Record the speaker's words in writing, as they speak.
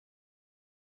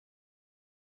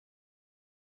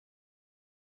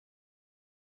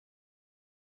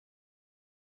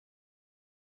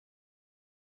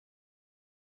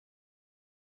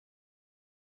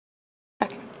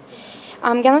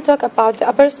I'm gonna talk about the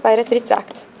upper respiratory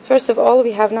tract. First of all,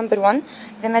 we have number 1,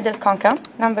 the middle concha.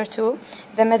 Number 2,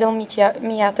 the middle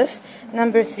meatus.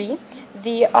 Number 3,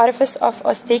 the orifice of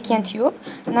Eustachian tube.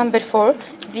 Number 4,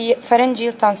 the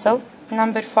pharyngeal tonsil.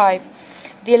 Number 5,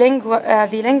 the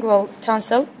lingual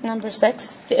tonsil. Number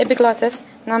 6, the epiglottis.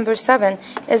 Number 7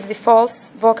 is the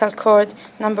false vocal cord.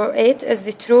 Number 8 is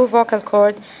the true vocal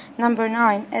cord. Number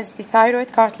 9 is the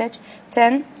thyroid cartilage.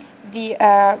 10, the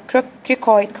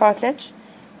cricoid cartilage.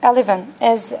 11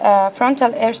 is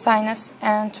frontal air sinus,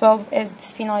 and 12 is the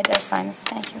sphenoid air sinus.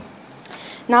 Thank you.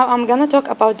 Now I'm gonna talk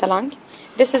about the lung.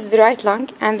 This is the right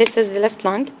lung, and this is the left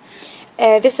lung.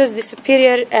 This is the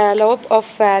superior lobe of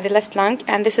the left lung,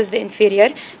 and this is the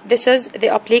inferior. This is the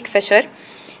oblique fissure.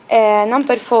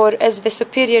 Number 4 is the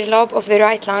superior lobe of the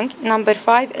right lung. Number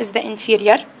 5 is the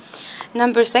inferior.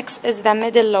 Number 6 is the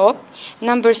middle lobe.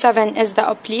 Number 7 is the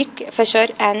oblique fissure,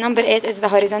 and number 8 is the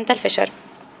horizontal fissure.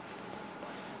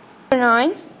 Number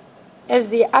 9 is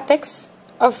the apex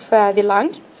of the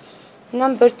lung.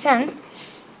 Number 10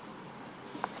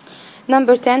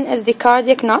 is the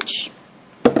cardiac notch.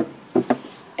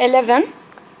 11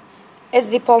 is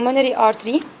the pulmonary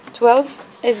artery. 12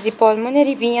 is the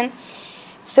pulmonary vein.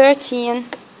 13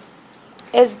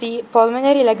 is the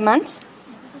pulmonary ligament.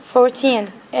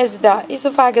 14 is the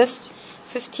esophagus.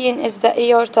 15 is the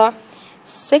aorta.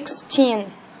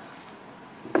 16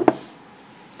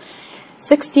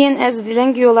 is the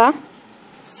lingula.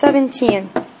 17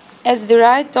 is the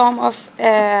right dome of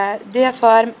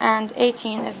diaphragm, and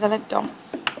 18 is the left dome.